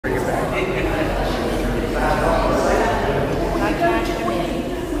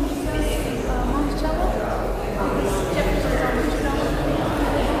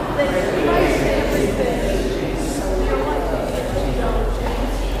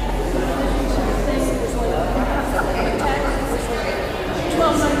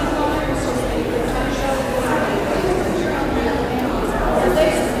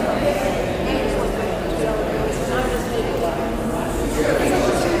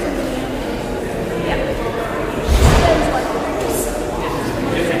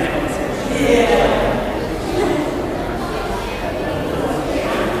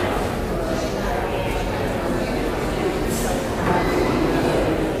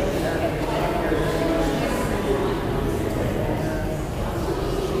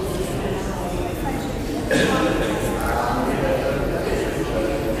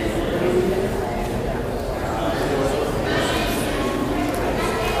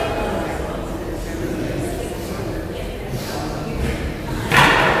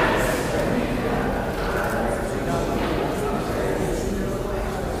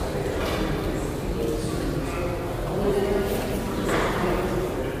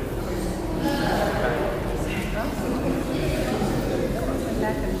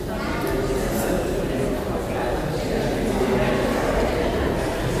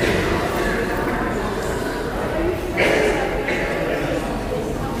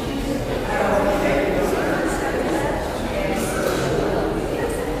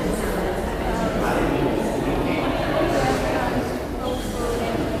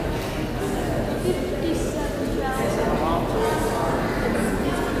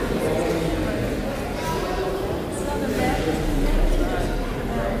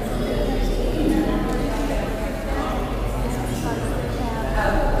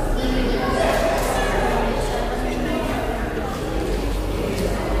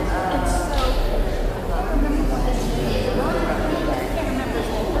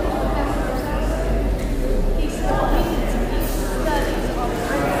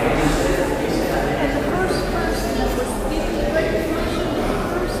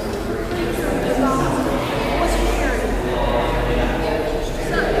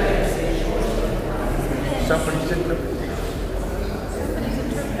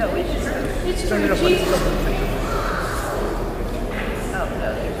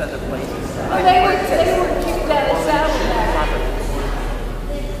there's other places. Oh, they were kicked out of Saddleback.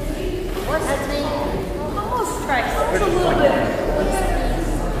 What's that name? Almost tracks. It's a little bit.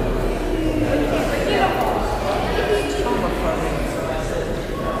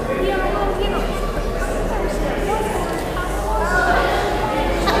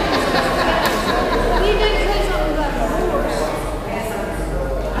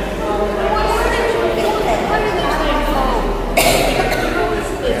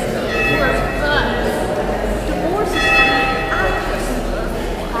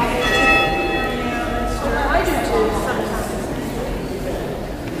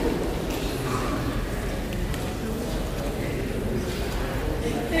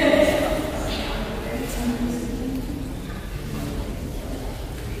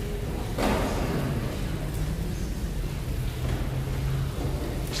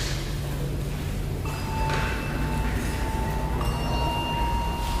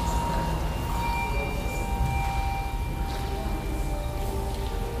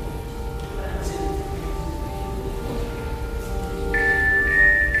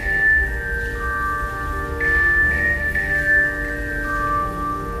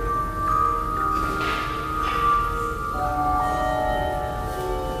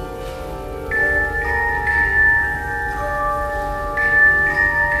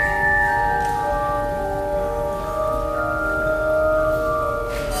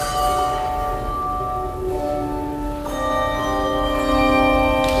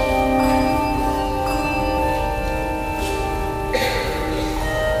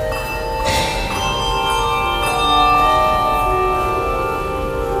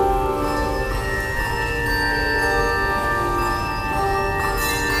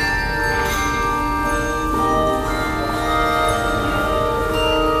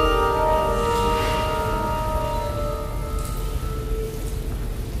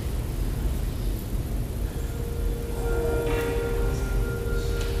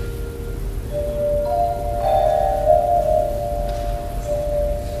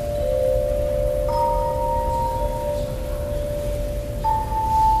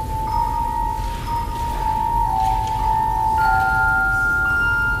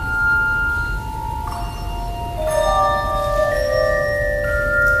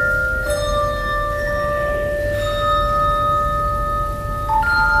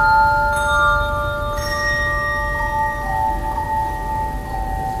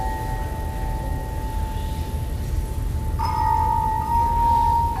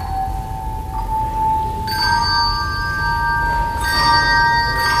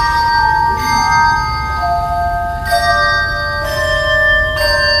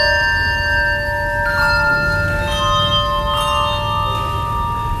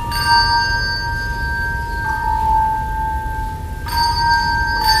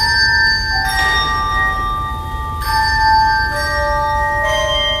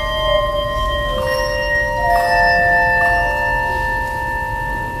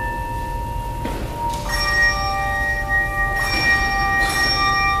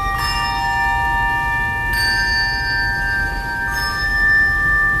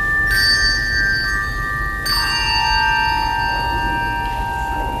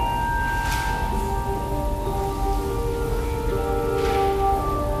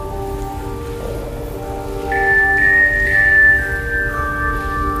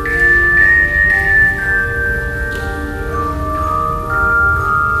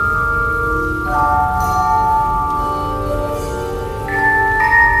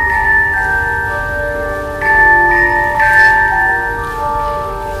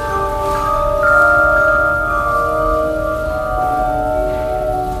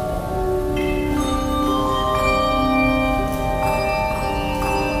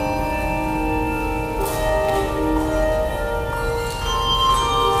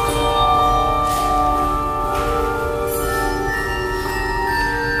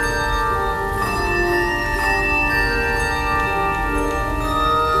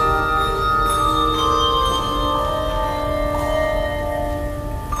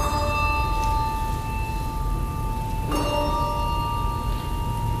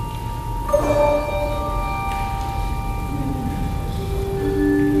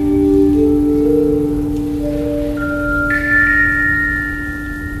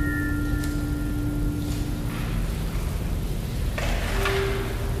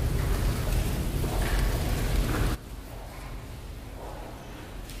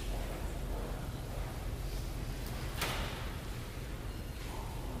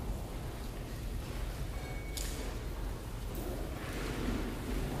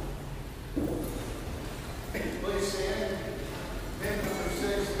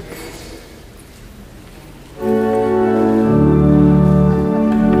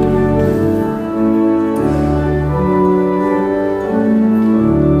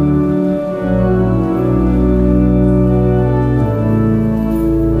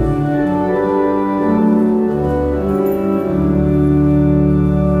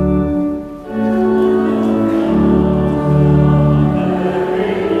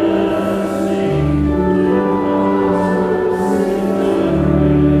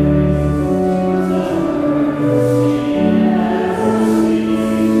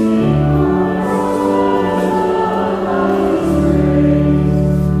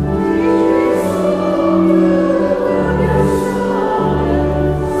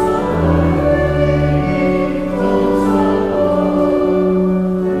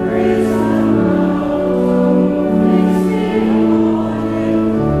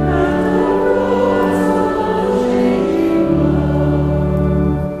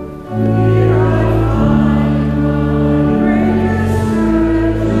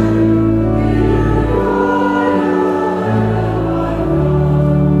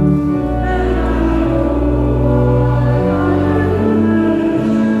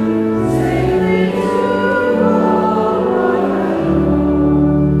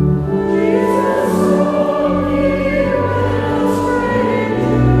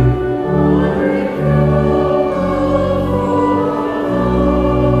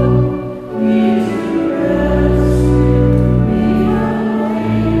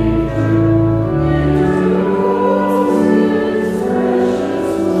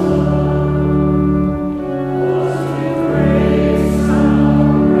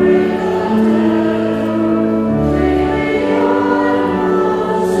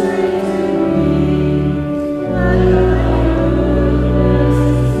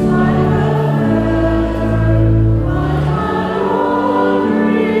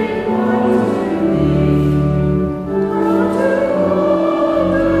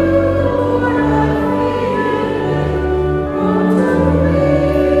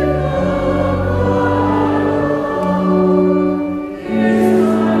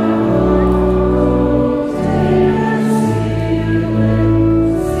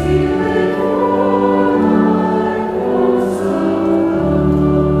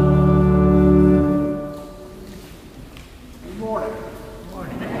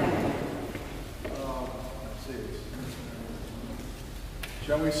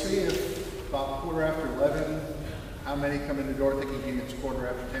 Shall we see if about 11:15, how many come in the door thinking it's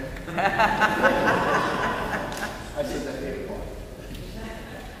 10:15? I said that 8 o'clock.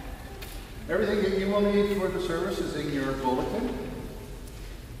 Everything that you will need for the service is in your bulletin.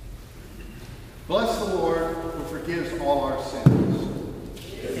 Bless the Lord who forgives all our sins.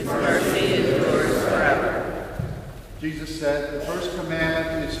 His mercy endures forever. Jesus said, the first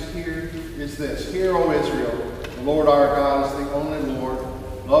commandment is this, Hear, O Israel, the Lord our God is the only Lord.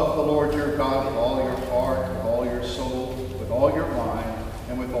 Love the Lord your God with all your heart, with all your soul, with all your mind,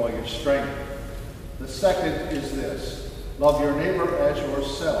 and with all your strength. The second is this, love your neighbor as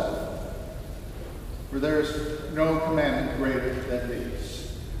yourself. For there is no commandment greater than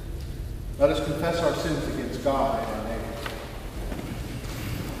these. Let us confess our sins against God and our neighbor.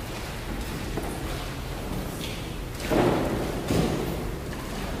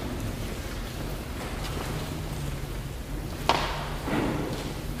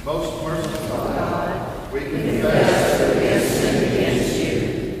 Most merciful God, we confess that we have sinned against you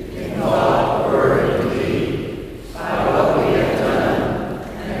in thought, word, and deed, by what we have done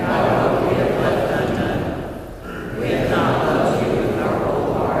and by what we have left undone. We have not loved you with our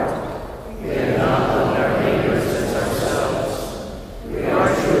whole heart. We have not loved our neighbors as ourselves. We are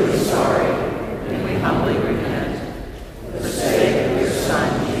truly sorry, and we humbly repent. For the sake of your Son,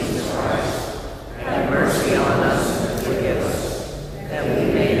 Jesus Christ, have mercy on us and forgive us, that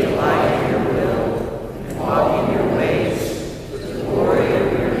we may delight in your will and walk in your ways to the glory of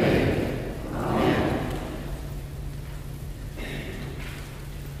your name. Amen.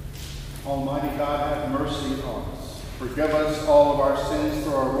 Almighty God, have mercy on us. Forgive us all of our sins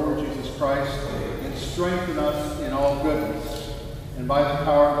through our Lord Jesus Christ, and strengthen us in all goodness. And by the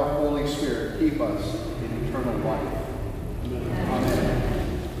power of the Holy Spirit, keep us in eternal life.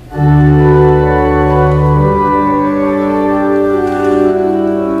 Amen.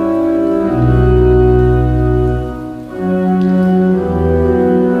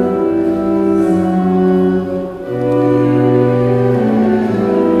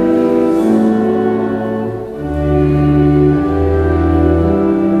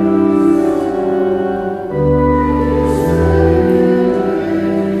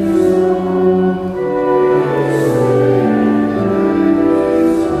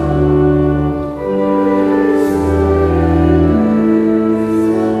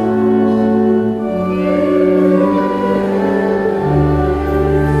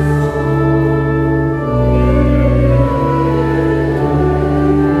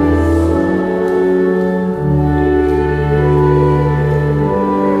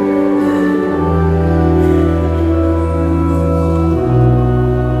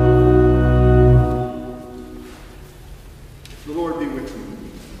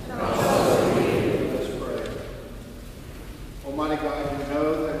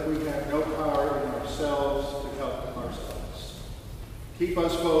 Keep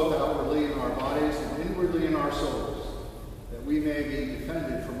us both outwardly in our bodies and inwardly in our souls, that we may be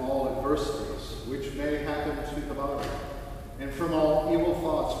defended from all adversities which may happen to the body, and from all evil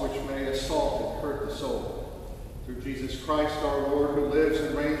thoughts which may assault and hurt the soul. Through Jesus Christ our Lord, who lives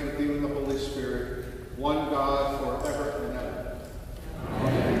and reigns with you in the Holy Spirit, one God forever and ever.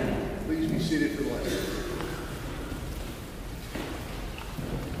 Amen. Please be seated for the lesson.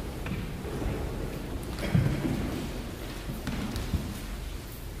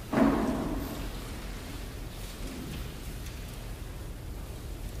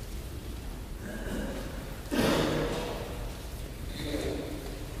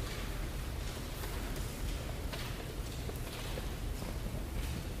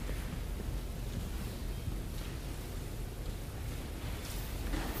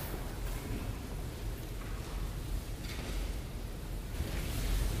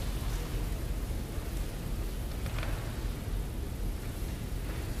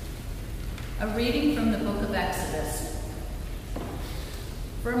 A reading from the book of Exodus.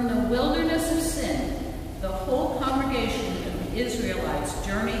 From the wilderness of Sin, the whole congregation of the Israelites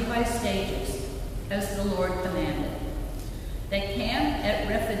journeyed by stages, as the Lord commanded. They camped at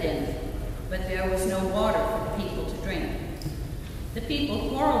Rephidim, but there was no water for the people to drink. The people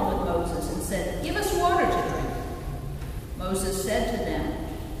quarreled with Moses and said, "Give us water to drink." Moses said to them,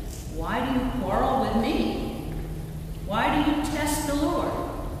 "Why do you quarrel with me? Why do you test the Lord?"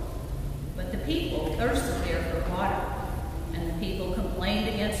 But the people thirsted there for water, and the people complained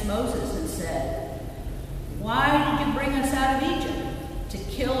against Moses and said, "Why did you bring us out of Egypt? To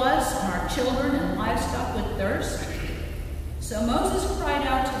kill us and our children and livestock with thirst?" So Moses cried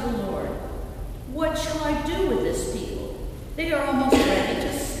out to the Lord, "What shall I do with this people? They are almost ready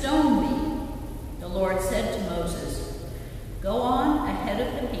to stone me." The Lord said to Moses, "Go on ahead of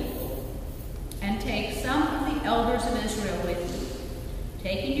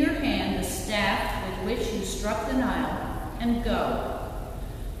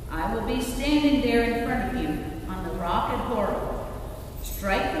I will be standing there in front of you on the rock at Horeb.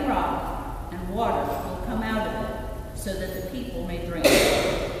 Strike the rock, and water will come out of it, so that the people may drink.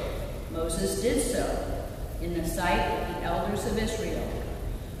 Moses did so in the sight of the elders of Israel.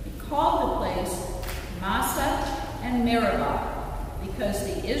 He called the place Massah and Meribah, because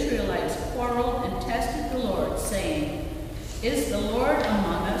the Israelites quarreled and tested the Lord, saying, "Is the Lord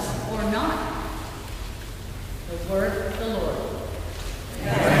among us or not?" The word of the Lord.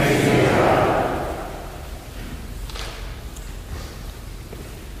 Thanks be to God.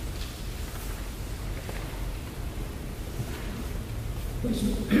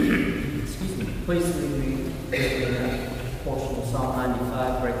 Please read me a portion of Psalm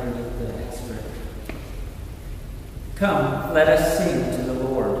 95, breaking with the excerpt. Come, let us sing to the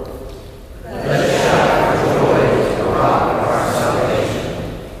Lord. Let us shout for joy to the rock of our salvation.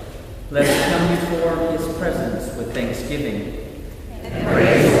 Let us come before his presence with thanksgiving, and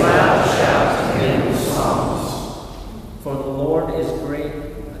raise loud shouts to him with songs. For the Lord is great,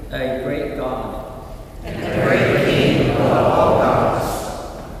 a great God, and a great King above all gods.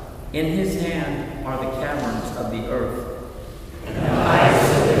 In his hand are the caverns of the earth, and the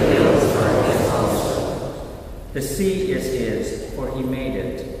heights of the hills are his also. The sea is his, for he made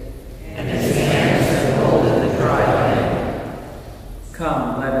it, and his hands have molded the dry land.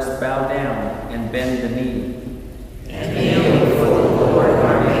 Come, let us bow down and bend the knee, and kneel before the Lord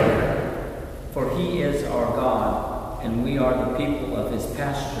our Maker. For he is our God, and we are the people of his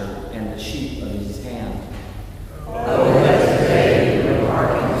pasture and the sheep of his hand. Oh, that today you would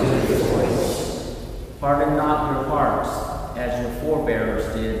hearken to his voice. Harden not your hearts, as your forebears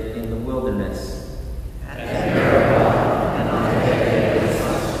did in the wilderness, At Meribah and on the day of the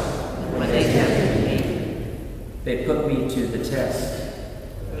sun, when they tempted me. they put me to the test.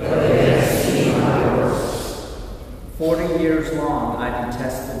 Though they have seen my works. 40 years long I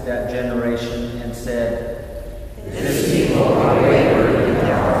detested that generation and said, This people are wayward in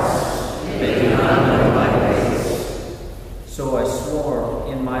their hearts. They do not know my ways. So I swore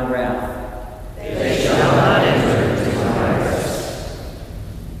in my wrath, They shall not enter into my rest.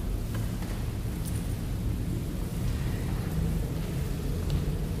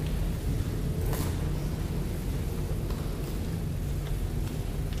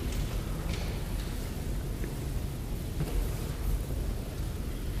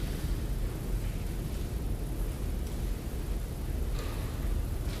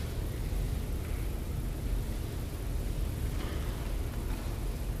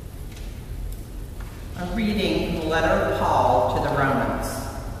 A reading from the letter of Paul to the Romans.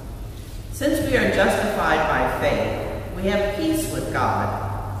 Since we are justified by faith, we have peace with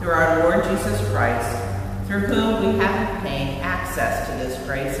God through our Lord Jesus Christ, through whom we have obtained access to this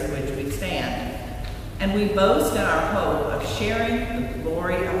grace in which we stand. And we boast in our hope of sharing the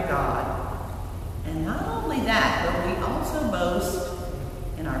glory of God. And not only that, but we also boast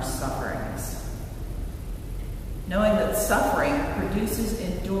in our sufferings, knowing that suffering produces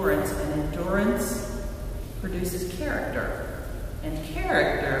endurance, and endurance produces character, and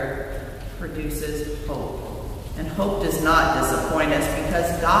character produces hope. And hope does not disappoint us,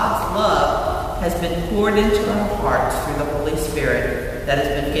 because God's love has been poured into our hearts through the Holy Spirit that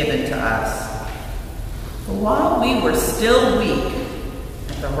has been given to us. For while we were still weak,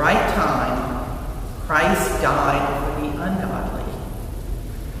 at the right time, Christ died for the ungodly.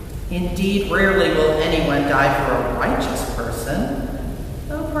 Indeed, rarely will anyone die for a righteous person,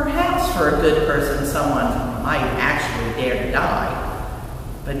 though perhaps for a good person someone might actually dare to die.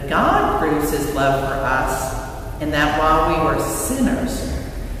 But God proves his love for us in that while we were sinners,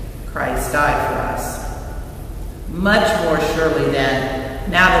 Christ died for us. Much more surely then,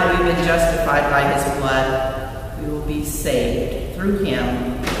 now that we've been justified by his blood, we will be saved through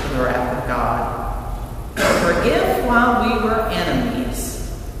him from the wrath of God. For if while we were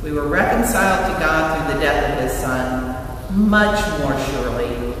enemies, we were reconciled to God through the death of his Son, much more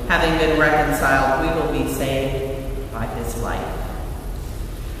surely, having been reconciled, we will be saved by his life.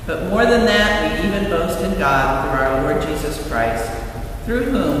 But more than that, we even boast in God through our Lord Jesus Christ, through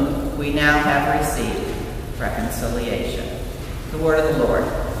whom we now have received reconciliation. The word of the Lord.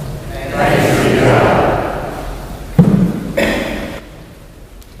 Thanks be to God.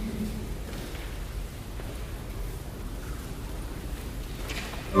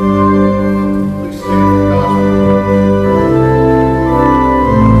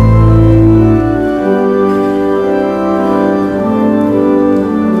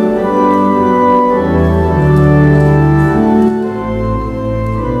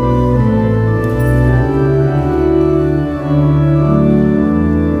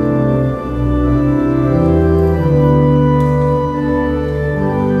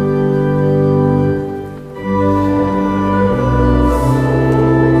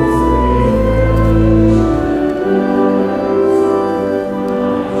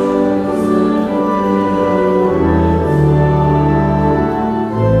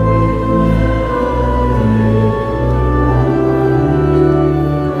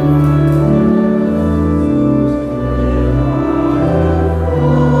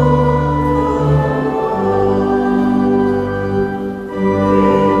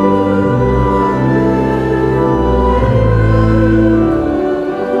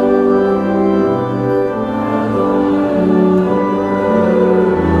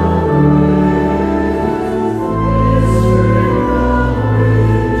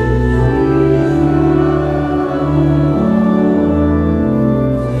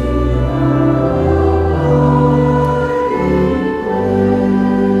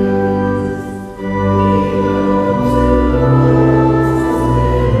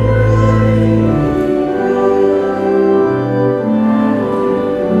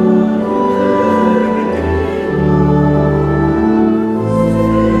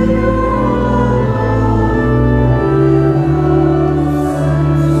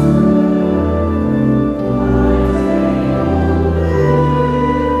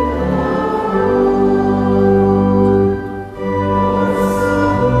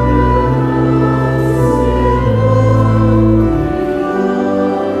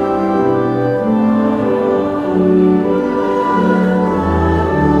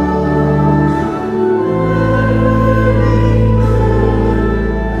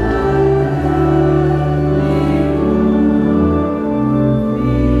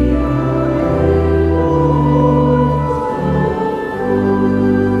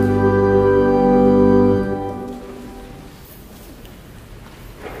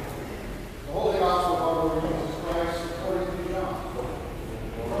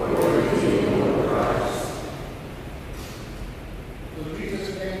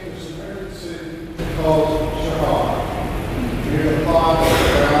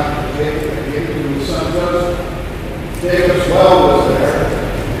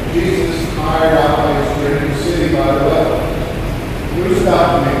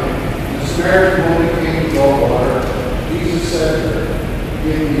 Samaritan woman came to draw water. Jesus said to her,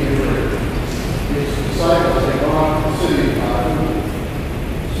 "Give me a drink." His disciples had gone to the city to buy food.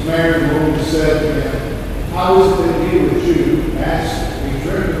 The Samaritan woman said to him, "How is it that you, a Jew, ask me to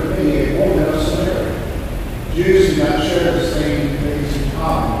drink from me, a woman of Samaria?" Jews do not share the same things in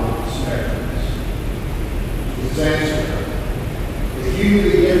common with the Samaritans. Jesus answered her, "If you knew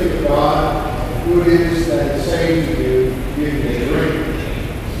the gift of God, and who it is that is saying to you, 'Give me a drink,'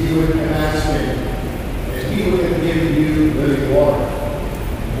 you would have asked him, and he would have given you living water."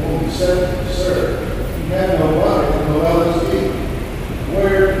 The woman said to him, "Sir, you have no water, and no well is deep.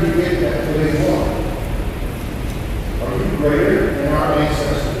 Where do you get that living water? Are you greater than our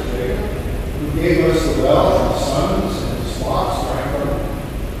ancestor Jacob, who gave us the well and the sons and his flocks drank from it?"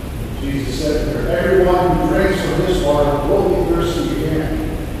 Jesus said to her, "Everyone who drinks from this water will be thirsty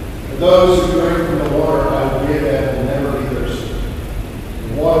again. For those who drink from the water I will give them will never be thirsty.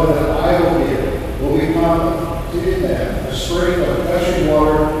 The water that I will give will become in them a spring of gushing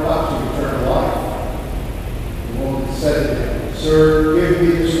water up to eternal life." The woman said to him, "Sir, give me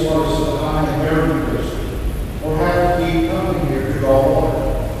this water so that I may never be thirsty, or have to keep coming here to draw water."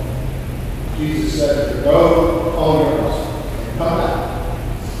 Jesus said to her, "Go, call your husband, and come out."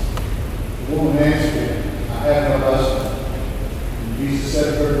 The woman answered him, "I have no husband." And Jesus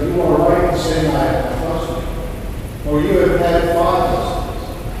said to her, "You are right in saying I have no husband, for you have had 5 husbands,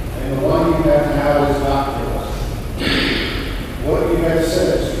 and the one you have now is not your husband. What you have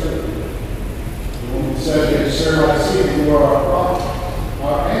said is true." The woman said to him, "Sir, I see that you are a prophet.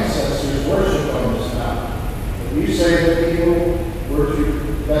 Our ancestors worshipped on this mountain, but you say that the people were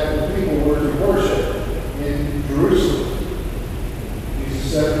to worship in Jerusalem."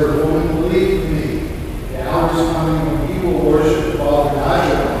 Jesus said to her, "Woman, believe me, the hour is coming when you will worship the Father not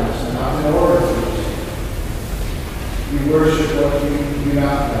on this mountain or in Jerusalem. You worship what you do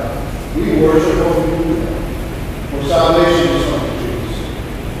not know. We worship what we do know. For salvation is from the Jews.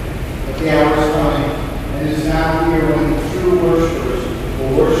 But the hour is coming, and is now here, when the true worshipers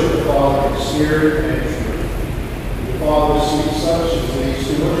will worship the Father in spirit and in truth. The Father seeks such as these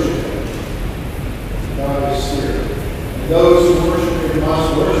to worship him. God is spirit, and those who worship him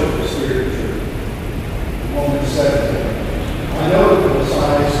must worship the spirit and truth." The woman said to him, "I know that the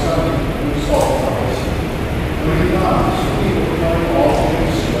Messiah is coming, who is called Christ. When he comes, he will turn all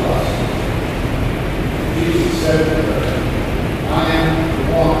things to us." Jesus said to her, "I am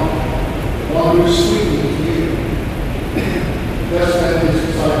the one who is speaking to you." Just as his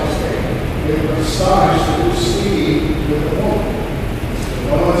disciples came, they were astonished at who was speaking with the woman.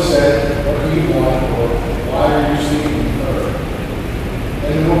 No one said, "What do you want?" or "Why are you speaking with her?"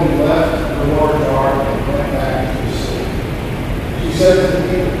 Then the woman left the door ajar and went back into the city. She said to the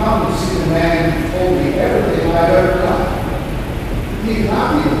people, "Come and see the man who told me everything I have ever done. He cannot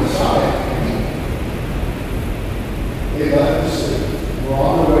be the Messiah, can he?" They left the city and were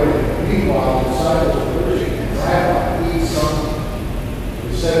on the way to him. Meanwhile, the disciples were urging him, "Rabbi, eat something."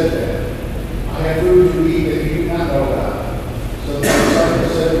 He said to them, "I have food to eat that you do not know about." So the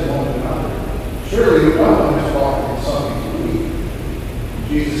disciples said to one another, "Surely no one has brought him something to eat."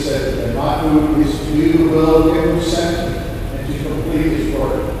 Jesus said to them, "My food is to do the will of him who sent me, and to complete his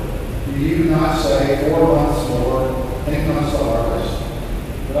work. Do you not say, 4 months more, then comes the harvest?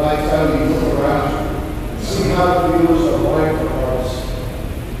 But I tell you, look around you, and see how the fields are ripe for harvest.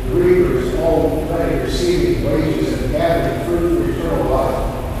 The reapers all pray, receiving wages and gathering fruit for eternal life,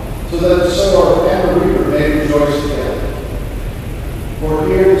 so that the sower and the reaper may rejoice together. For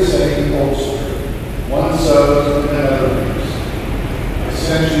here the saying holds true, one sows and another reaps. I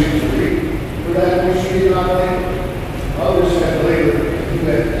sent you to reap for that which you did not labor. Others have labored, and you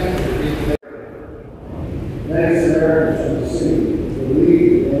have entered into their." Many Samaritans from the city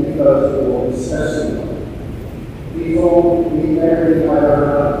believed in him because of his testimony. He told me everything I heard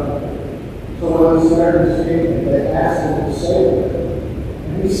of him. So when the Samaritans came, they asked him to stay with them,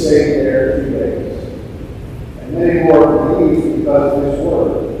 and he stayed there 2 days. And many more believed because of his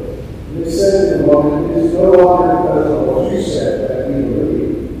word. And they said to the woman, "It is no longer because of what you said that we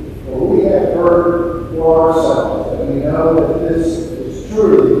believe, for we have heard for ourselves, and we know that this is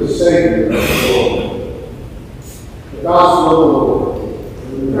truly the Savior of the world." The Gospel of the Lord.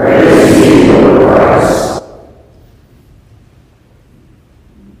 Praise to you, Lord Christ.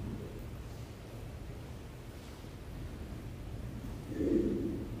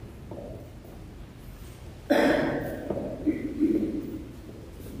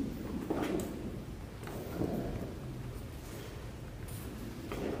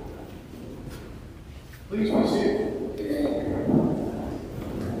 Please be seated.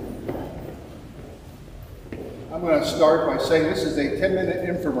 I'm going to start by saying this is a 10-minute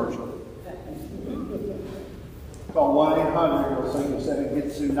infomercial. Call 1-800, so you can send a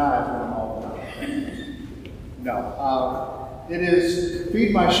Gitsu knives when I'm all done. No. It is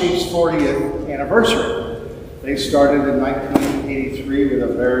Feed My Sheep's 40th anniversary. They started in 1983 with a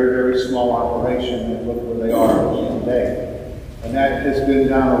very, very small operation, and look where they are today. And that has been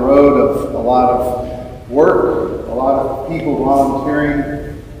down a road of a lot of work, a lot of people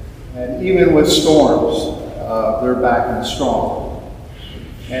volunteering, and even with storms, they're back and strong.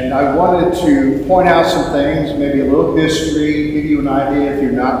 And I wanted to point out some things, maybe a little history, give you an idea if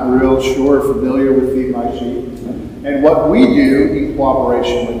you're not real sure, familiar with Feed My Sheep, and what we do in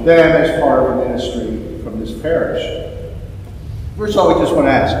cooperation with them as part of a ministry from this parish. First of all, we just want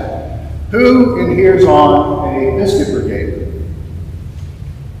to ask, who in here is on a biscuit brigade?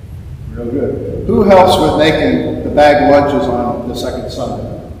 Real good. Who helps with making the bag lunches on the second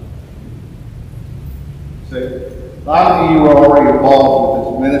Sunday? See? A lot of you are already involved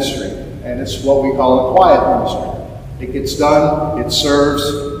with this ministry, and it's what we call a quiet ministry. It gets done, it serves,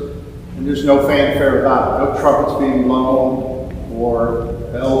 and there's no fanfare about it. No trumpets being blown or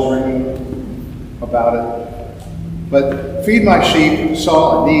bells ringing about it. But Feed My Sheep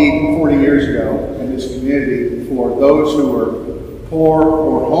saw a need 40 years ago in this community for those who were poor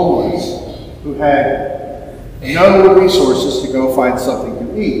or homeless, who had no resources to go find something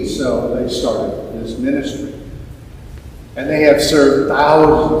to eat. So they started this ministry. And they have served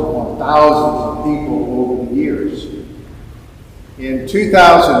thousands upon thousands of people over the years. In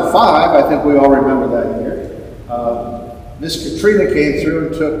 2005, I think we all remember that year, Miss Katrina came through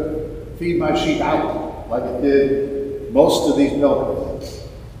and took Feed My Sheep out, like it did most of these buildings.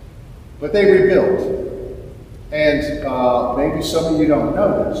 But they rebuilt. And maybe some of you don't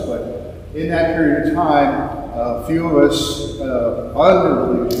know this, but in that period of time, a few of us, under the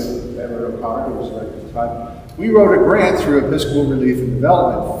leadership of Everett O'Connor, who was director at the time, we wrote a grant through Episcopal Relief and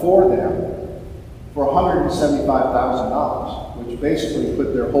Development for them for $175,000, which basically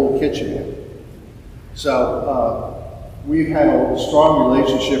put their whole kitchen in. So we've had a strong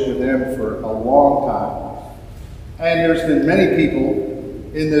relationship with them for a long time. And there's been many people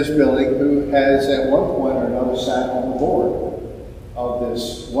in this building who has at one point or another sat on the board of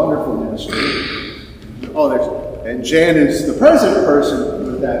this wonderful ministry. And Jan is the present person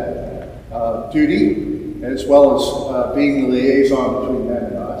with that duty, as well as being the liaison between them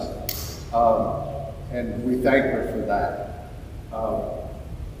and us. And we thank her for that.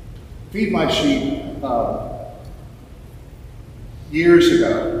 Feed My Sheep, years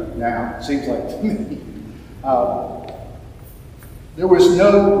ago now, it seems like to me, there was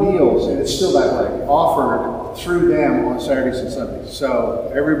no meals, and it's still that way, offered through them on Saturdays and Sundays.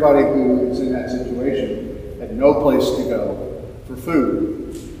 So everybody who is in that situation had no place to go for food.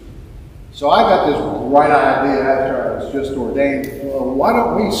 So I got this bright idea after I was just ordained, well, why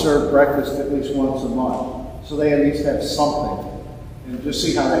don't we serve breakfast at least once a month so they at least have something and just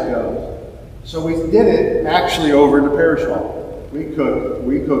see how that goes. So we did it actually over in the parish hall. We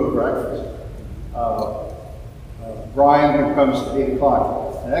cooked breakfast. Brian, who comes at 8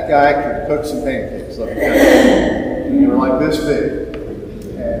 o'clock, and that guy can cook some pancakes. They were like this big.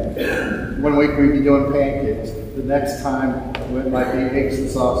 And one week we'd be doing pancakes. The next time it might be eggs and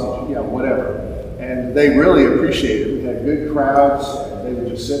sausage, whatever. And they really appreciated it. We had good crowds. They would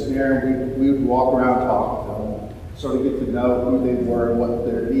just sit there and we would walk around talking to them, sort of get to know who they were, what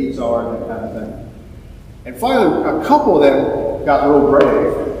their needs are, and that kind of thing. And finally, a couple of them got real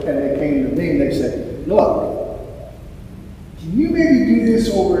brave, and they came to me and they said, look, can you maybe do this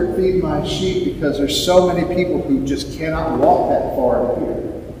over at Feed My Sheep, because there's so many people who just cannot walk that far to here.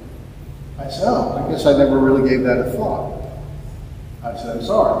 I said, I guess I never really gave that a thought. I said, I'm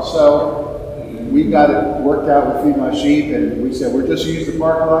sorry. So we got it worked out with Feed My Sheep, and we said, we'll just use the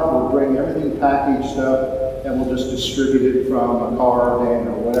parking lot, we'll bring everything packaged up, and we'll just distribute it from a car, van,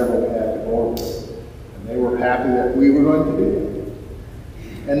 or whatever we had to order. And they were happy that we were going to do it.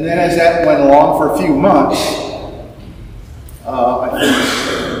 And then as that went along for a few months, I think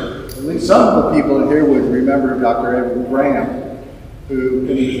at least some of the people in here would remember Dr. Edward Graham, who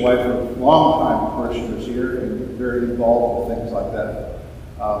and his wife are long-time parishioners here and very involved with things like that.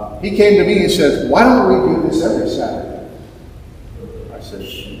 He came to me and says, why don't we do this every Saturday? I said,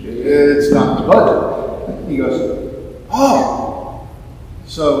 it's not the budget. He goes, oh.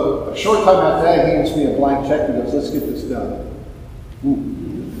 So a short time after that, he gives me a blank check and goes, let's get this done. Ooh.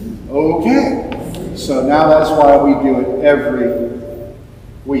 Okay. So now that's why we do it every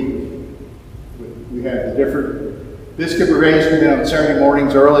week. We have the different biscuit brigades come in on Saturday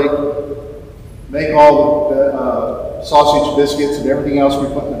mornings early, make all the sausage biscuits and everything else we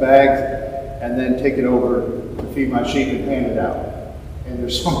put in the bags, and then take it over to Feed My Sheep and hand it out. And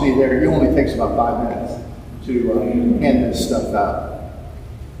there's so many there, it only takes about 5 minutes. to hand this stuff out.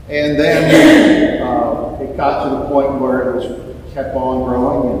 And then it got to the point where it kept on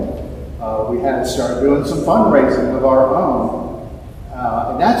growing, and we had to start doing some fundraising of our own.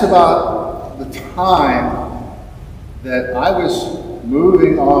 And that's about the time that I was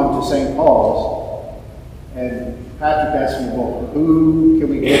moving on to St. Paul's, and Patrick asked me, well, who can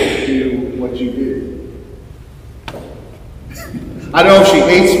we get to do what you do? I don't know if she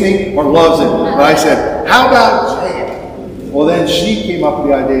hates me or loves it, but I said, how about Jan? Well, then she came up with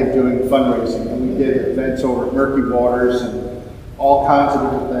the idea of doing fundraising, and we did events over at Murky Waters and all kinds of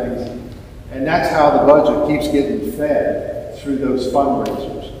different things. And that's how the budget keeps getting fed through those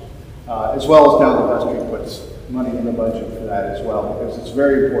fundraisers, as well as down the vestry puts money in the budget for that as well, because it's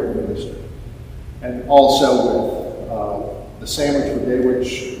very important ministry. And also with the sandwich brigade,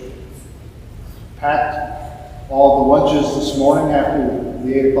 which packed all the lunches this morning after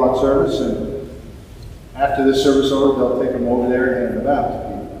the 8 o'clock service, and after this service over, they'll take them over there and hand them out to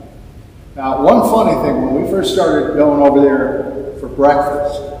people. Now, one funny thing, when we first started going over there for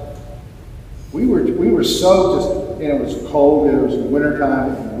breakfast, we were so just, it was cold, it was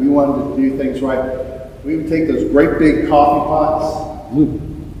wintertime, and we wanted to do things right. We would take those great big coffee pots,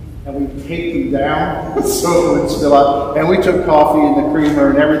 and we'd take them down so it would spill out. And we took coffee and the creamer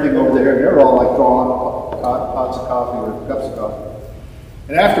and everything over there, and they were all like drawing pots of coffee or cups of coffee.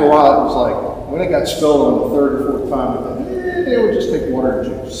 And after a while, it was like, when it got spilled on the 3rd or 4th time, they would just take water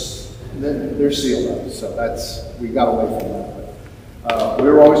and juice. And then they're sealed up, so we got away from that. But we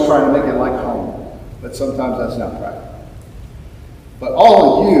were always trying to make it like home, but sometimes that's not practical. But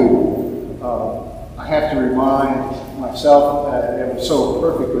all of you, I have to remind myself that it was so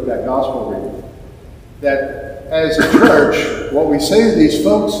perfect with that gospel reading, that as a church, what we say to these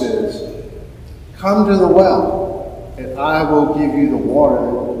folks is, come to the well, and I will give you the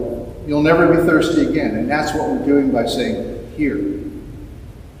water. You'll never be thirsty again. And that's what we're doing by saying, here,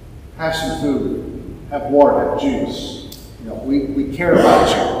 have some food, have water, have juice. You know, we care about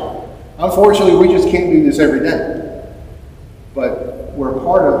you. Unfortunately, we just can't do this every day. But we're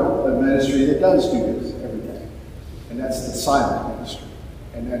part of a ministry that does do this every day. And that's the silent ministry.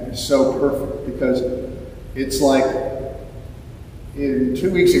 And that is so perfect, because it's like,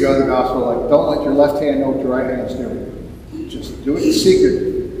 2 weeks ago, the gospel, like, don't let your left hand know what your right hand's doing. Just do it in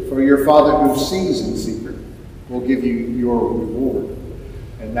secret, for your Father who sees in secret will give you your reward.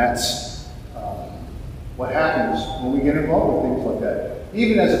 And that's what happens when we get involved with things like that.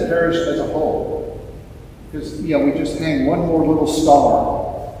 Even as a parish as a whole. Because, you know, we just hang one more little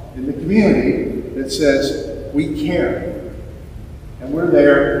star in the community that says, we care. And we're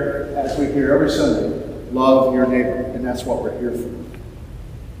there, as we hear every Sunday, love your neighbor. And that's what we're here for.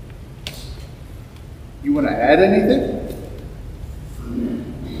 You want to add anything?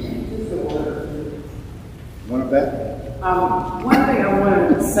 Want to bet? One thing I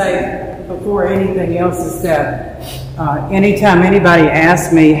wanted to say before anything else is that anytime anybody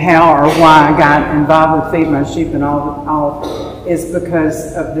asks me how or why I got involved with Feed My Sheep and all is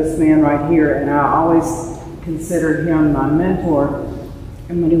because of this man right here, and I always considered him my mentor.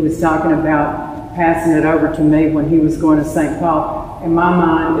 And when he was talking about passing it over to me when he was going to St. Paul, in my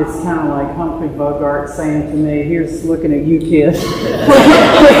mind, it's kind of like Humphrey Bogart saying to me, here's looking at you, kid.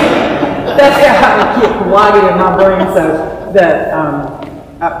 That's how I keep logging in my brain, so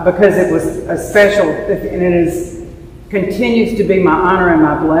that because it was a special, and it continues to be my honor and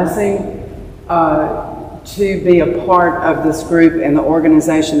my blessing to be a part of this group and the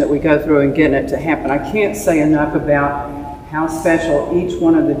organization that we go through and getting it to happen. I can't say enough about how special each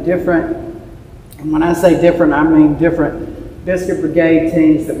one of the different, and when I say different, I mean different Biscuit Brigade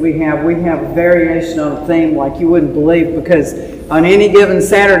teams that we have. We have a variation on a theme like you wouldn't believe, because on any given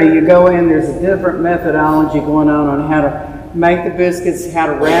Saturday you go in, there's a different methodology going on how to make the biscuits, how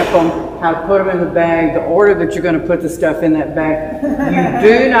to wrap them, how to put them in the bag, the order that you're going to put the stuff in that bag. You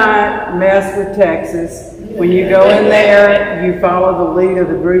do not mess with Texas. When you go in there, you follow the lead of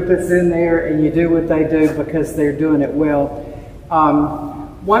the group that's in there, and you do what they do because they're doing it well.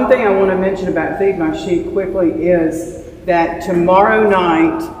 One thing I want to mention about Feed My Sheep quickly is that tomorrow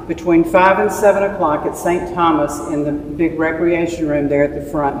night between 5 and 7 o'clock at St. Thomas in the big recreation room there at the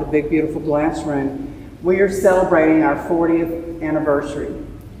front, the big beautiful glass room, we are celebrating our 40th anniversary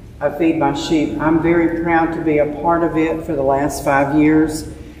of Feed My Sheep. I'm very proud to be a part of it for the last 5 years.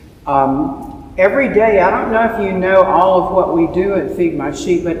 Every day, I don't know if you know all of what we do at Feed My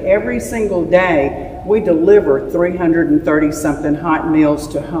Sheep, but every single day we deliver 330-something hot meals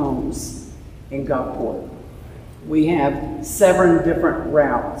to homes in Gulfport. We have 7 different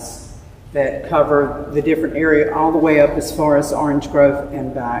routes that cover the different area all the way up as far as Orange Grove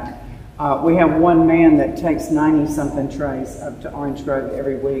and back. We have one man that takes 90-something trays up to Orange Grove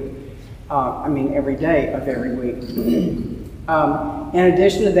every week. Every day of every week. In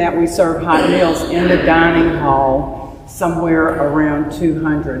addition to that, we serve hot meals in the dining hall, somewhere around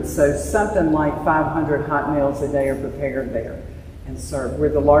 200. So something like 500 hot meals a day are prepared there and served. We're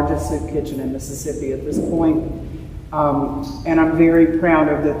the largest soup kitchen in Mississippi at this point. And I'm very proud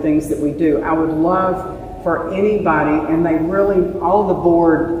of the things that we do. I would love for anybody, and they really, all the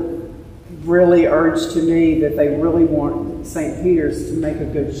board really urged to me that they really want St. Peter's to make a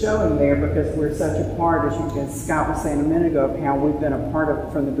good showing there because we're such a part, as Scott was saying a minute ago, of how we've been a part of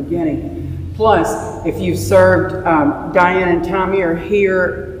it from the beginning. Plus, if you've served, Diane and Tommy are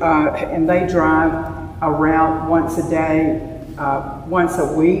here, and they drive a route once a day, once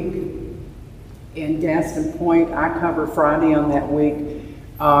a week in Gaston Point. I cover Friday on that week.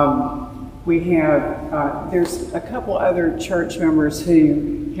 We have, there's a couple other church members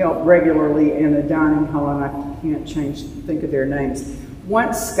who help regularly in the dining hall, and I can't think of their names.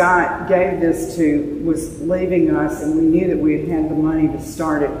 Once Scott was leaving us and we knew that we had had the money to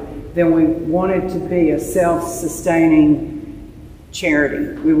start it, then we wanted to be a self-sustaining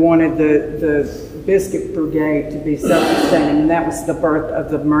charity. We wanted the Biscuit Brigade to be self-sustaining, and that was the birth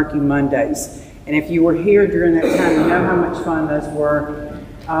of the Murky Mondays. And if you were here during that time, you know how much fun those were.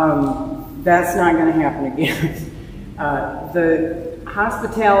 That's not going to happen again. The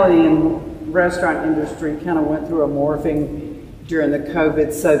hospitality and restaurant industry kind of went through a morphing during the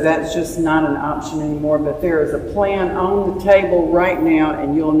COVID, so that's just not an option anymore. But there is a plan on the table right now,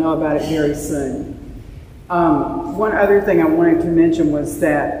 and you'll know about it very soon. One other thing I wanted to mention was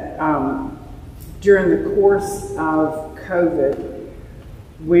that during the course of COVID,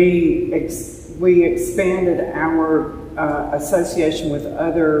 we expanded our association with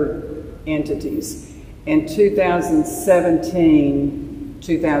other entities. In 2017,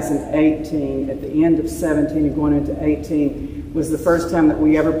 2018, at the end of 17 and going into 18, was the first time that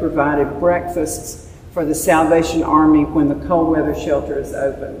we ever provided breakfasts for the Salvation Army when the cold weather shelter is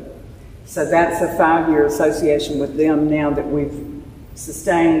open. So that's a 5-year association with them now that we've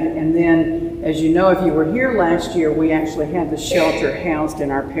sustained. And then, as you know, if you were here last year, we actually had the shelter housed in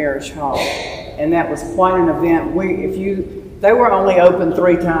our parish hall. And that was quite an event. They were only open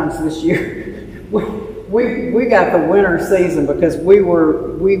 3 times this year. We got the winter season because we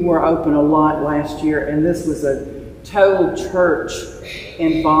were open a lot last year, and this was a total church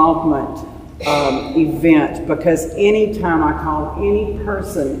involvement event, because anytime I called any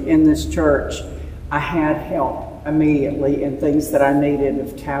person in this church, I had help immediately in things that I needed,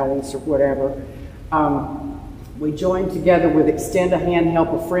 of towels or whatever. We joined together with Extend a Hand, Help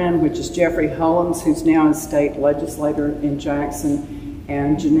a Friend, which is Jeffrey Hullams, who's now a state legislator in Jackson,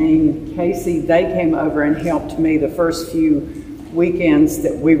 and Janine Casey. They came over and helped me the first few weekends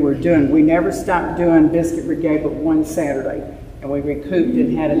that we were doing. We never stopped doing Biscuit Brigade but one Saturday, and we recouped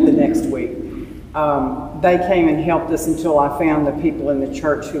and had it the next week. They came and helped us until I found the people in the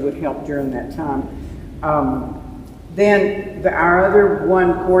church who would help during that time. Then our other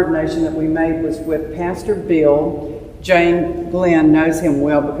one coordination that we made was with Pastor Bill. Jane Glenn knows him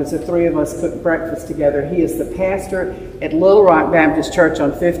well because the 3 of us cooked breakfast together. He is the pastor at Little Rock Baptist Church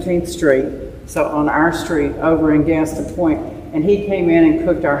on 15th Street, so on our street over in Gaston Point, and he came in and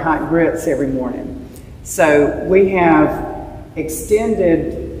cooked our hot grits every morning. So we have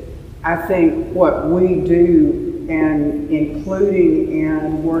extended, I think, what we do, and including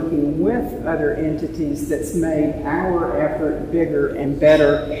and working with other entities, that's made our effort bigger and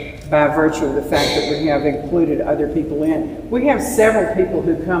better by virtue of the fact that we have included other people in. We have several people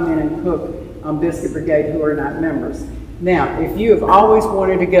who come in and cook on Biscuit Brigade who are not members. Now, if you have always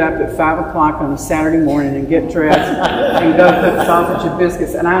wanted to get up at 5 o'clock on a Saturday morning and get dressed and go cook sausage and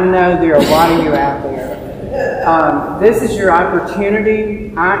biscuits, and I know there are a lot of you out there, this is your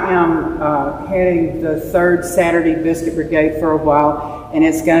opportunity. I am heading the 3rd Saturday Biscuit Brigade for a while, and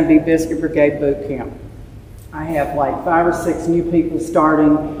it's going to be Biscuit Brigade Boot Camp. I have like 5 or 6 new people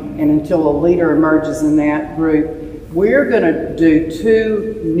starting, and until a leader emerges in that group, we're going to do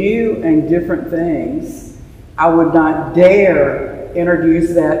 2 new and different things. I would not dare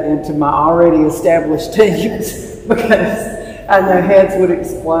introduce that into my already established teams because I know heads would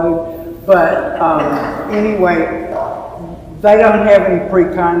explode. But anyway, they don't have any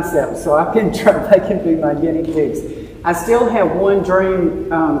preconcepts, so they can be my guinea pigs. I still have one dream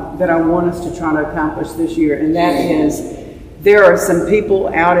that I want us to try to accomplish this year, and that is there are some people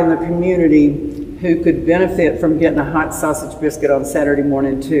out in the community who could benefit from getting a hot sausage biscuit on Saturday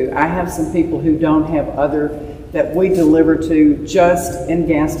morning too. I have some people who don't have that we deliver to just in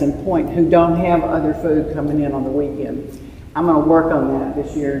Gaston Point, who don't have other food coming in on the weekend. I'm going to work on that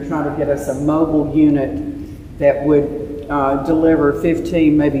this year and try to get us a mobile unit that would deliver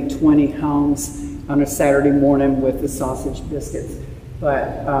 15, maybe 20 homes on a Saturday morning with the sausage biscuits.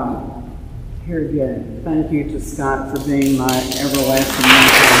 But here again, thank you to Scott for being my everlasting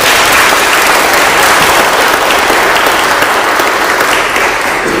mentor.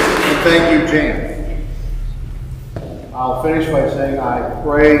 And thank you, Jan. I'll finish by saying I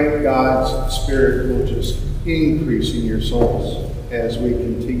pray God's Spirit will just increase in your souls as we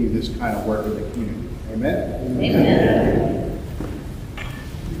continue this kind of work in the community. Amen? Amen.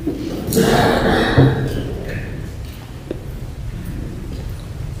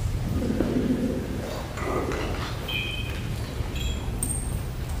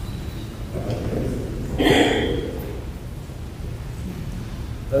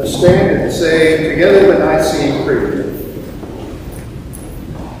 Let us stand and say together the Nicene Creed.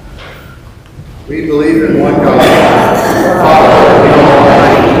 We believe in one God, Father, the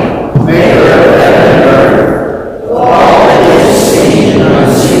Almighty, maker of heaven and earth, of all that is seen and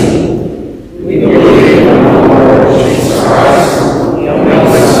unseen. We believe in the Lord Jesus Christ, the only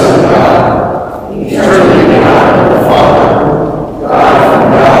Son of God, eternally God the Father, God from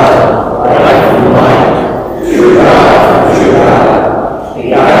God, light from light, true God from true God,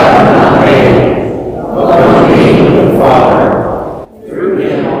 begotten and not made, alone being with the Father. Through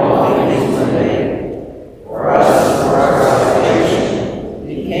him all things were made. For us and for our salvation,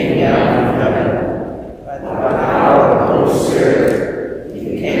 he came down from heaven. By the power of the Holy Spirit, he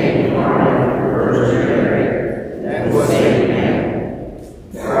became incarnate of the Virgin Mary, and was made man.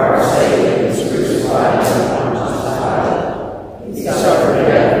 For our sake he was crucified and justified. He suffered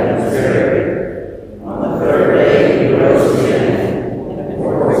death and was buried. On the third day he rose again, in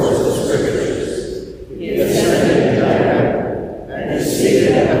accordance with the Scriptures. He ascended into heaven, and is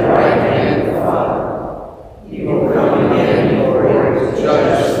seated at the right hand of the Father. He will come again in glory to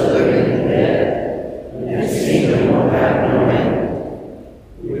judge the living and the dead, and his kingdom will have no end.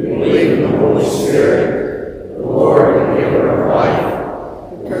 We believe in the Holy Spirit, the Lord and giver of life,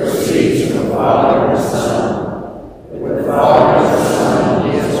 who proceeds from the Father and the Son. With the Father and the Son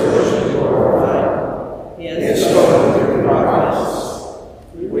he is worshipped and glorified. He has spoken through the prophets.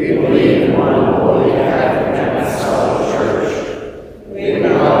 We believe in one holy Catholic and Apostolic Church. We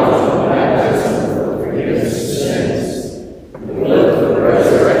acknowledge the baptism for the forgiveness of sins. We live for the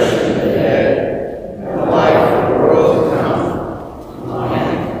resurrection of the dead and the life of the world to come. Amen.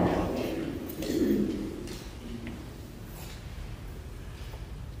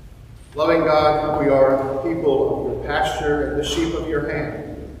 Loving God, we are the people of your pasture and the sheep of your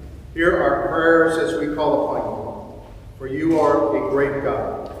hand. Hear our prayers as we call upon you. For you are a great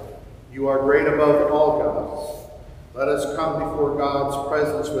God. You are great above all gods. Let us come before God's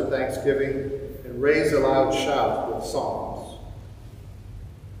presence with thanksgiving and raise a loud shout with psalms.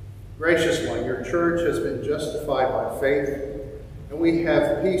 Gracious one, your church has been justified by faith, and we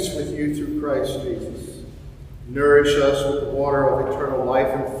have peace with you through Christ Jesus. Nourish us with the water of eternal life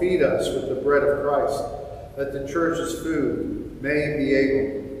and feed us with the bread of Christ, that the church's food may be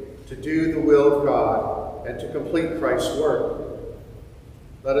able to do the will of God and to complete Christ's work.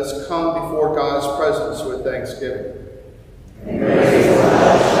 Let us come before God's presence with thanksgiving. And raise a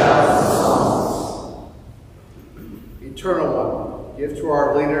loud shout of songs. Eternal One, give to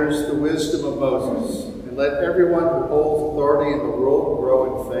our leaders the wisdom of Moses, and let everyone who holds authority in the world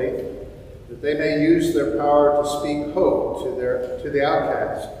grow in faith, that they may use their power to speak hope to the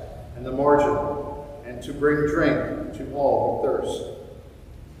outcast and the marginal, and to bring drink to all who thirst.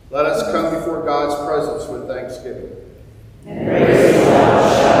 Let us come before God's presence with thanksgiving. And raise a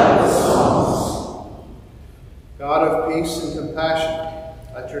loud shout of songs. God of peace and compassion,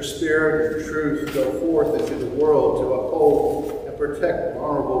 let your spirit and truth go forth into the world to uphold and protect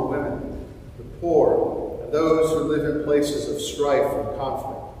vulnerable women, the poor, and those who live in places of strife and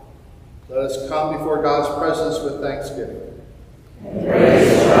conflict. Let us come before God's presence with thanksgiving. And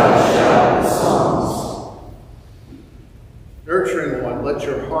raise a loud shout of songs. Nurturing one, let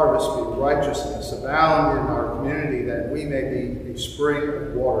your harvest be righteousness, abound in our community, that we may be a spring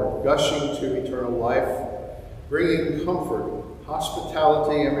of water, gushing to eternal life, bringing comfort,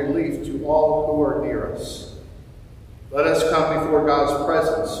 hospitality, and relief to all who are near us. Let us come before God's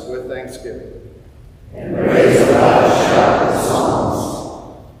presence with thanksgiving. And raise a loud shout of songs.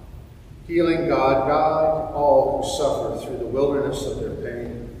 Healing God, guide all who suffer through the wilderness of their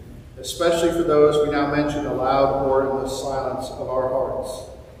pain, especially for those we now mention aloud or in the silence of our hearts.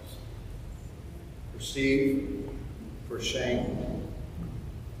 For Steve, for Shane,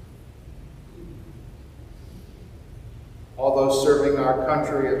 all those serving our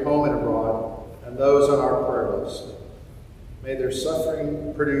country at home and abroad, and those on our prayer list. May their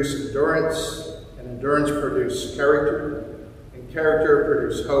suffering produce endurance, and endurance produce character, and character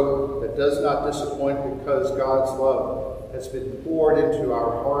produce hope that does not disappoint, because God's love has been poured into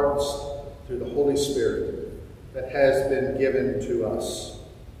our hearts through the Holy Spirit that has been given to us.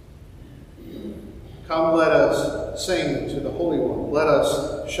 Come, let us sing to the Holy One. Let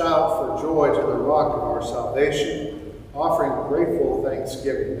us shout for joy to the rock of our salvation, offering grateful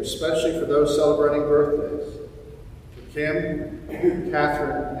thanksgiving, especially for those celebrating birthdays, for Kim,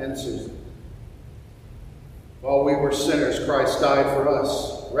 Catherine, and Susan. While we were sinners, Christ died for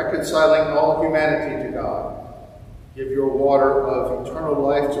us, reconciling all humanity to God. Give your water of eternal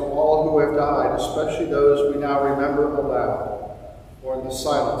life to all who have died, especially those we now remember aloud or in the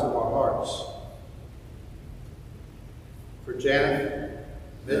silence of our hearts. For Janet,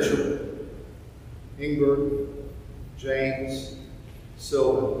 Mitchell, Ingrid, James,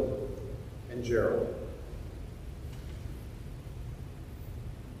 Sylvan, and Gerald.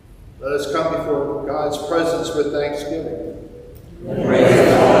 Let us come before God's presence with thanksgiving. Praise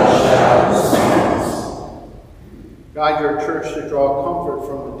God, shout the psalms. Guide your church to draw comfort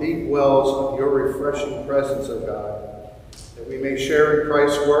from the deep wells of your refreshing presence, O God, that we may share in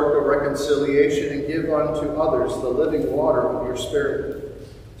Christ's work of reconciliation and give unto others the living water of your Spirit.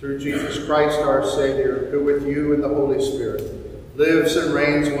 Through Jesus Christ our Savior, who with you and the Holy Spirit lives and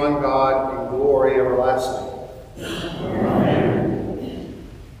reigns one God in glory everlasting. Amen.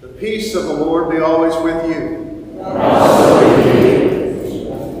 The peace of the Lord be always with you. And also with you.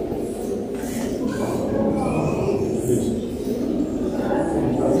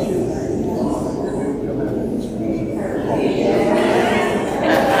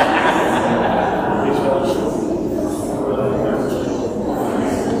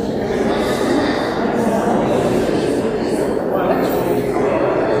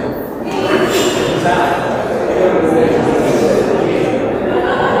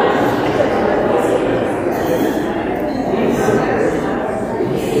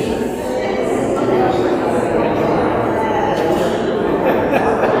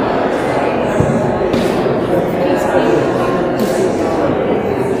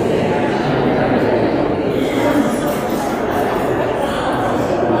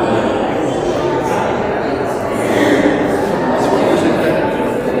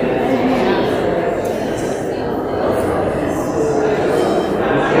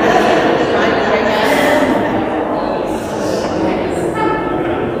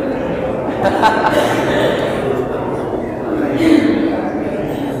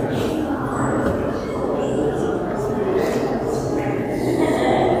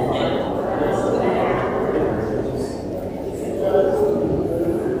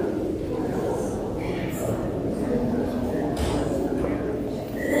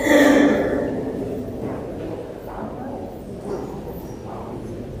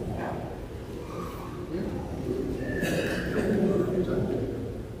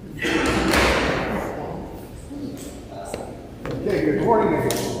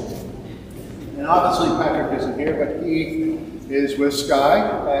 With Sky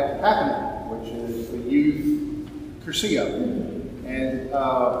at Happening, which is the youth Curcio. And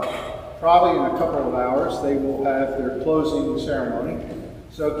probably in a couple of hours, they will have their closing ceremony.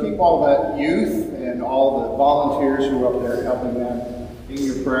 So keep all that youth and all the volunteers who are up there helping them in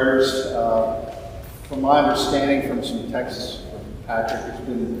your prayers. From my understanding from some texts from Patrick, it's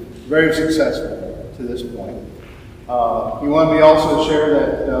been very successful to this point. He wanted me also to share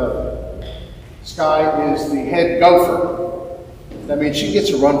that Sky is the head gopher. That means she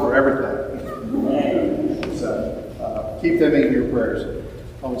gets a run for everything. So keep them in your prayers.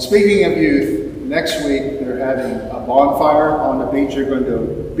 Speaking of youth, next week they're having a bonfire on the beach. They're going to do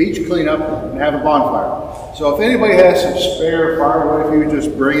a beach cleanup and have a bonfire. So if anybody has some spare firewood, if you would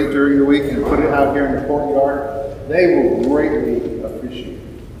just bring it during the week and put it out here in the courtyard, they will greatly appreciate it.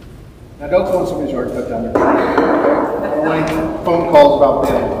 Now don't go in somebody's yard and cut down their tree. Only phone calls about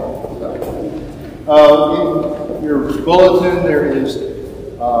that. In your bulletin, there is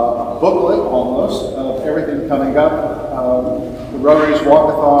a booklet almost of everything coming up. The Rotary's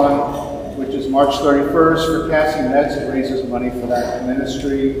Walkathon, which is March 31st for casting nets. It raises money for that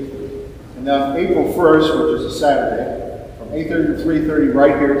ministry. And then on April 1st, which is a Saturday, from 8:30 to 3:30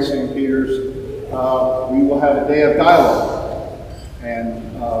 right here at St. Peter's, we will have a day of dialogue.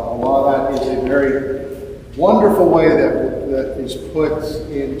 And a lot of that is a very wonderful way that is put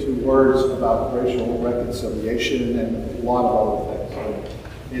into words about racial reconciliation and a lot of other things. So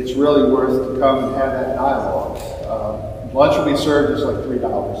it's really worth to come and have that dialogue. Lunch will be served, it's like $3.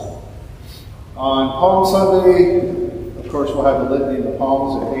 On Palm Sunday, of Of course, we'll have the litany and the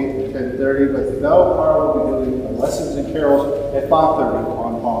palms at 8 and 10:30, but no, Carl will be doing lessons and carols at 5:30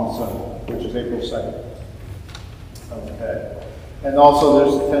 on Palm Sunday, which is April 2nd. Okay. And also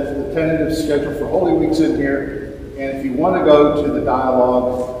there's the tentative schedule for Holy Weeks in here. And if you want to go to the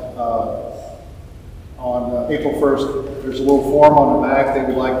dialogue on April 1st, there's a little form on the back. They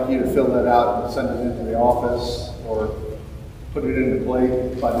would like you to fill that out and send it into the office or put it in the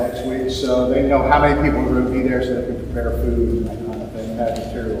plate by next week, so they know how many people are going to be there so they can prepare food and that kind of thing, and have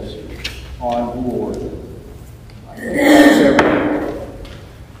materials on board. That's everything.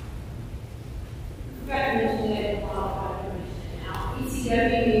 Forgot to mention that now,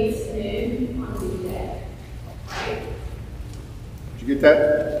 ECW meets noon on Tuesday, right? Did you get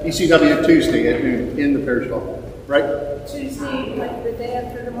that? ECW Tuesday at noon in the parish hall, right? Tuesday, like the day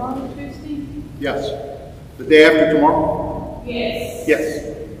after tomorrow, Tuesday? Yes. The day after tomorrow? Yes.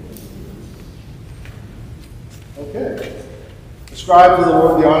 Yes. Okay. Ascribe to the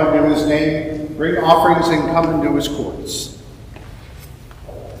Lord the honor due his name. Bring offerings and come into his courts.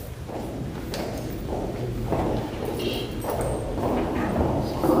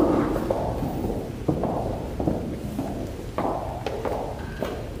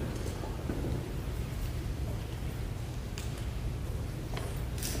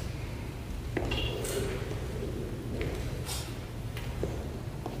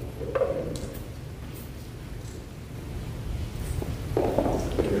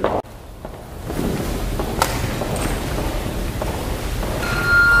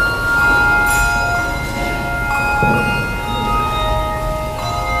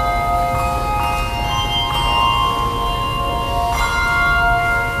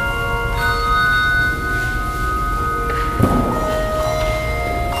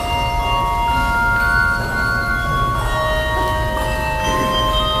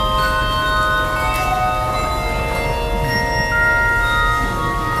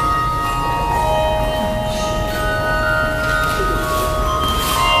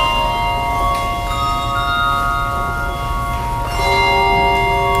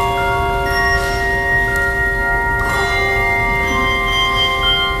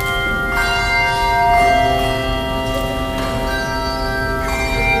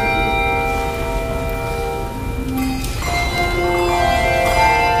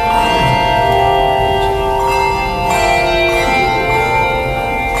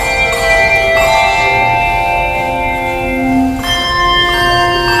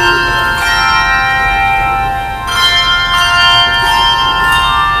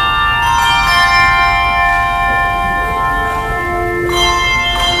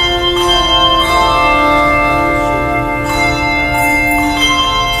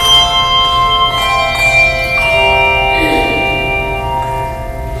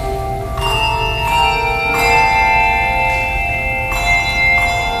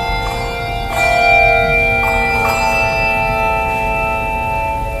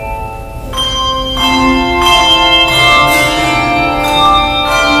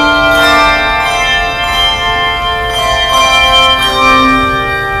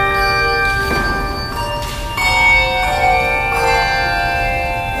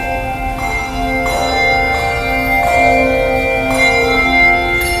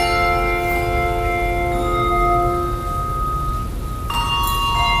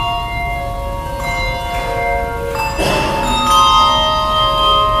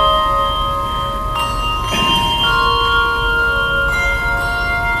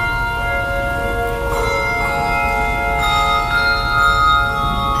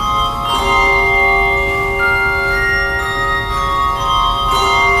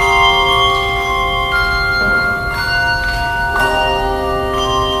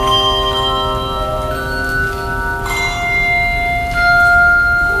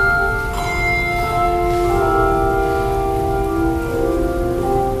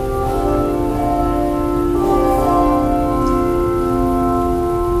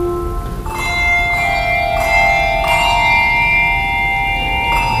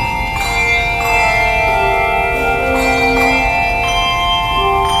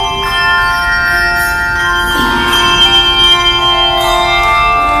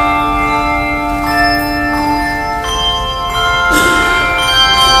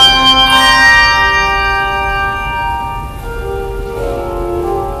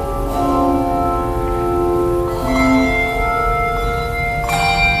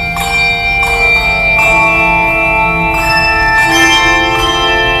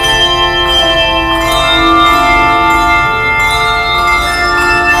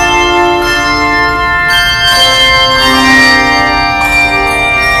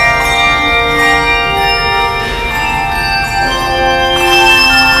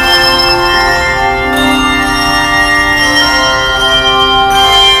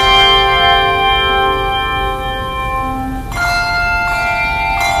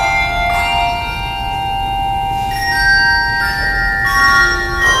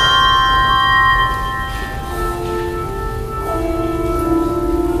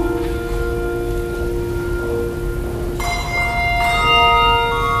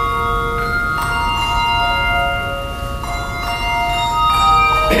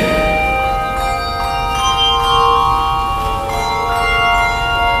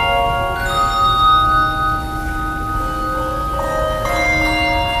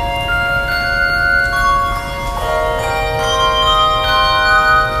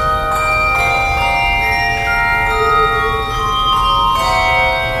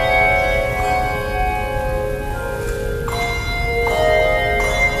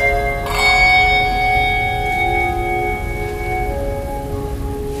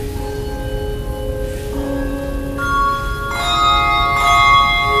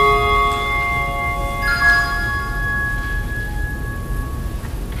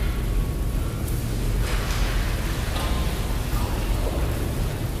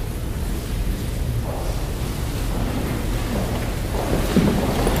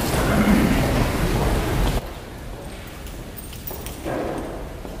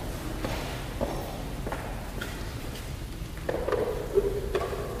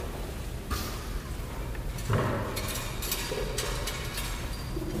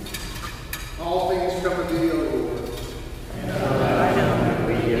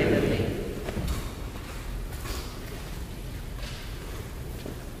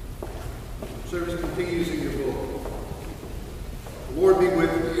 Service continues in your book. The Lord be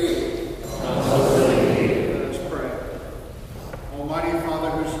with you. Let us pray. Almighty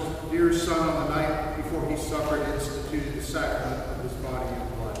Father, whose dear Son on the night before he suffered instituted the sacrament of his body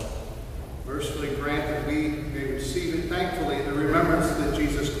and blood, mercifully grant that we may receive it thankfully in the remembrance that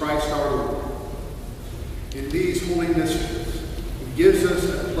Jesus Christ our Lord. In these holy mysteries, he gives us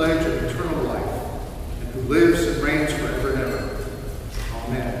a pledge of eternal life, and who lives and reigns forever and ever.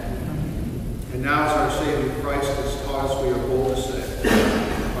 Amen. And now, as our Savior Christ has taught us, we are bold to say,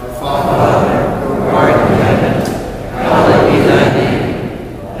 Our Father, who art in heaven, hallowed be thy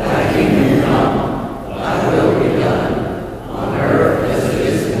name. Thy kingdom come, thy will be done, on earth as it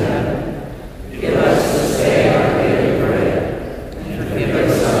is in heaven. Give us this day our daily bread, and forgive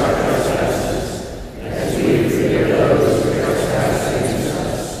us our trespasses, as we forgive those who trespass against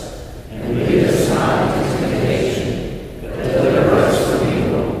us. And lead us not into temptation, but deliver us from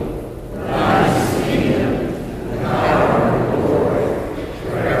evil. For thine is the kingdom, the power, and the glory,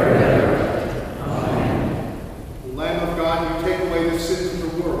 forever and ever. Amen. The Lamb of God, you take away the sins of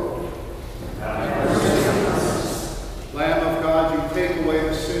the world. Have mercy on us. Lamb of God, you take away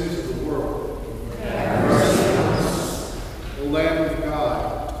the sins of the world. Have mercy on us. O Lamb of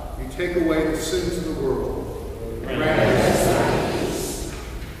God, you take away the sins of the world. Grant us thy peace.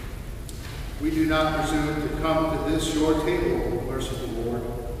 We do not presume to come to this your table, O merciful Lord,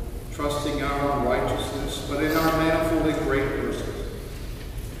 trusting our own righteousness, but in our manifold and great mercies.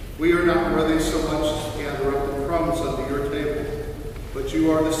 We are not worthy so much as to gather up the crumbs under your table, but you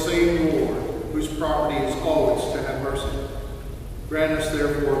are the same Lord, whose property is always to have mercy. Grant us,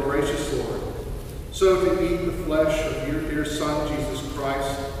 therefore, gracious Lord, so to eat the flesh of your dear Son, Jesus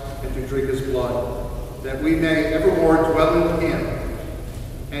Christ, and to drink his blood, that we may evermore dwell in him,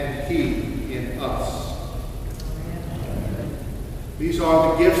 and he in us. These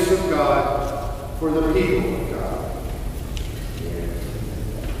are the gifts of God for the people of God.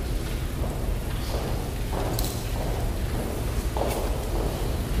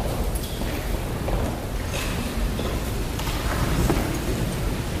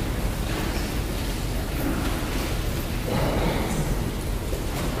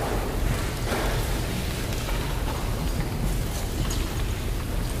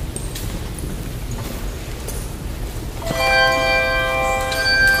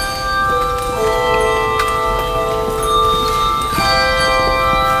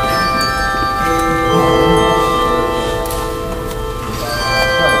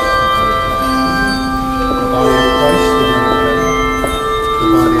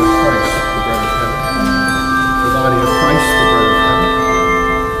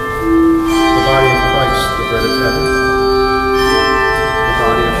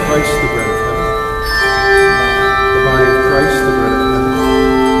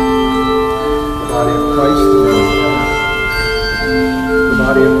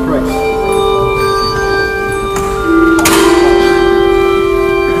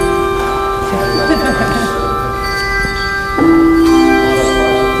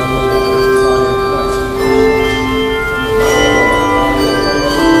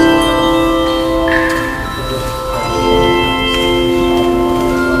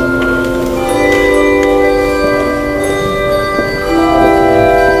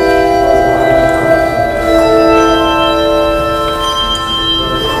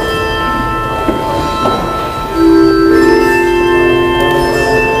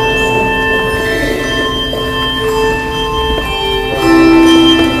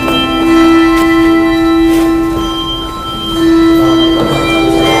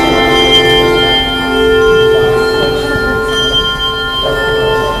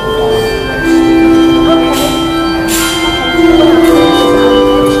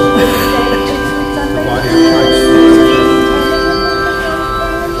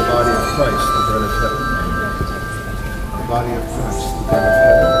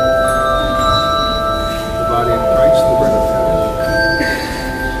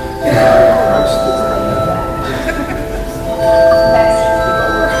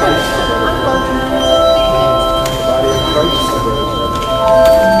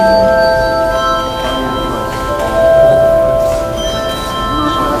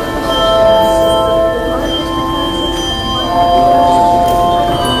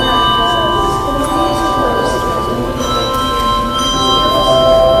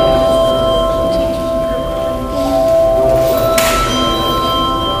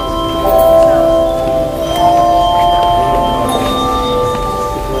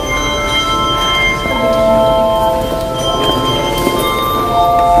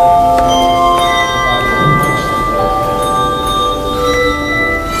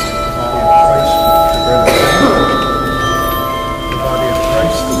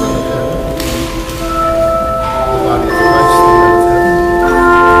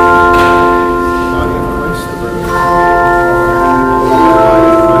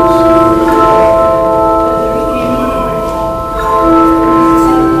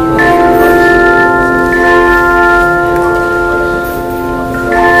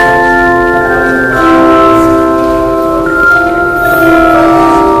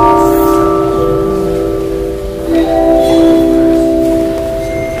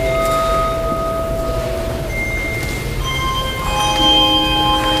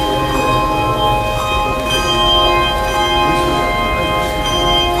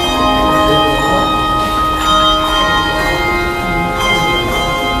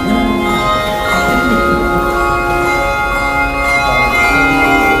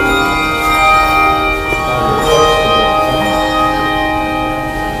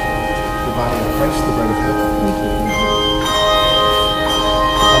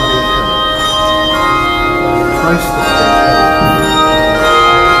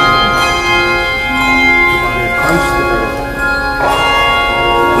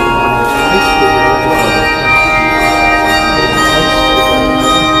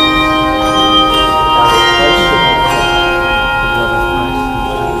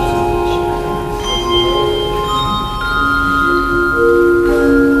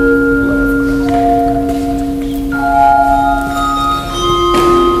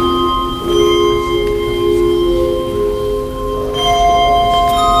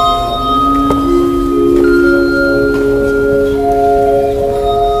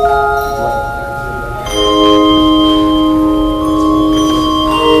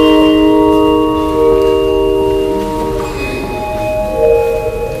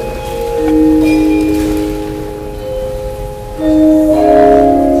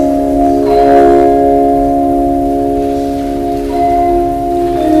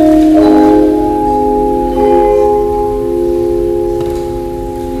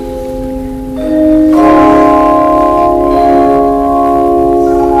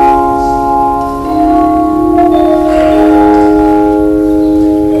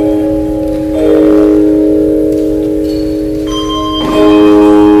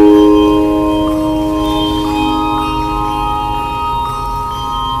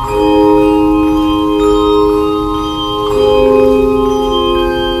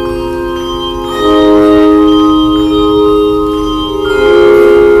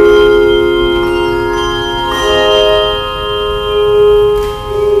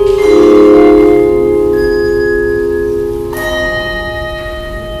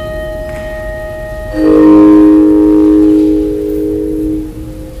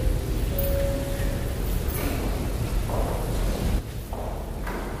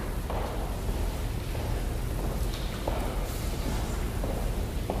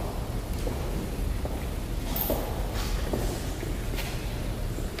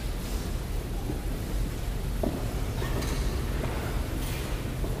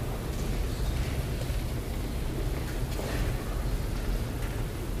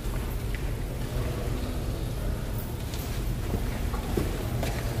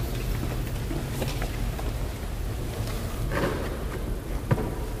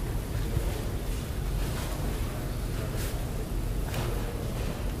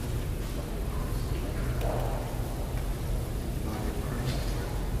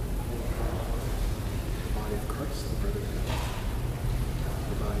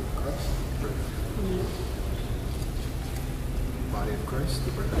 Christ,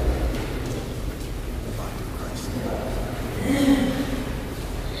 the bread. The body of Christ.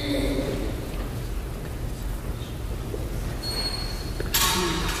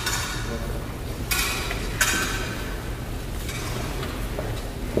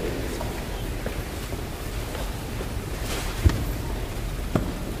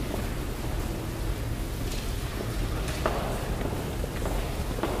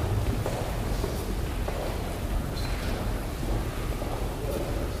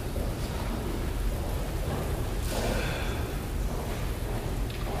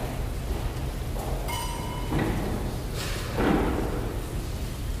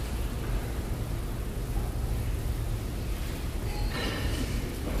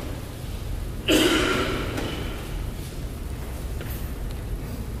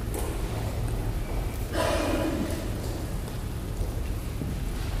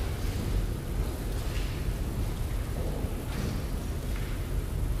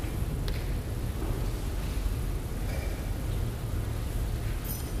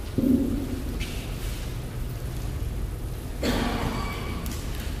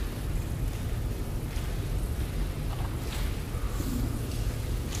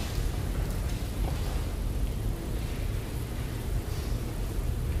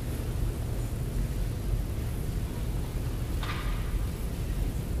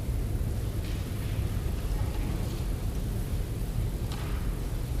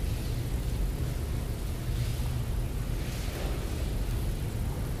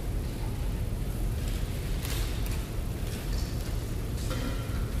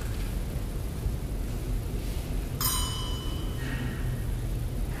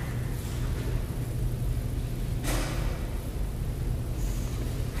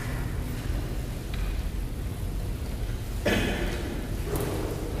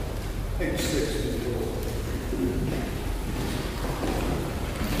 Page 60.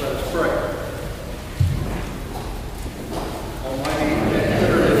 Let us pray. Almighty and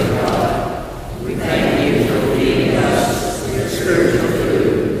ever-living God, we thank you for feeding us with your spiritual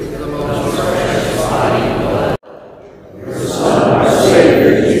food, the most precious body and blood, your Son, our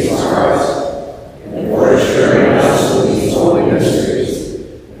Savior, Jesus Christ, and for assuring us with these holy mysteries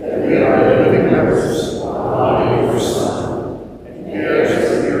that we are living members of the body of your Son, and heirs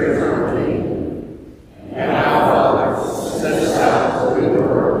of your eternity. And now, Father, send us out to do the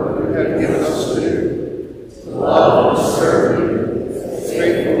work you have given us to do, to love and serve you as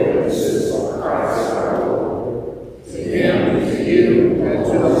faithful witnesses of Christ our Lord. To him, to you, and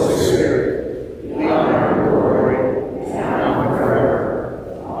to the Holy Spirit, be honor and glory, now and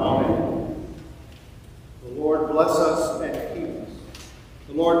forever. Amen. The Lord bless us and keep us.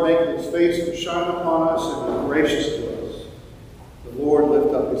 The Lord make his face to shine upon us and be gracious to us. The Lord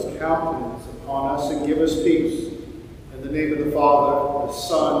lift up his countenance upon us and give us peace. In the name of the Father, the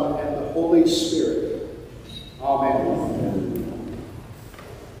Son, and the Holy Spirit. Amen.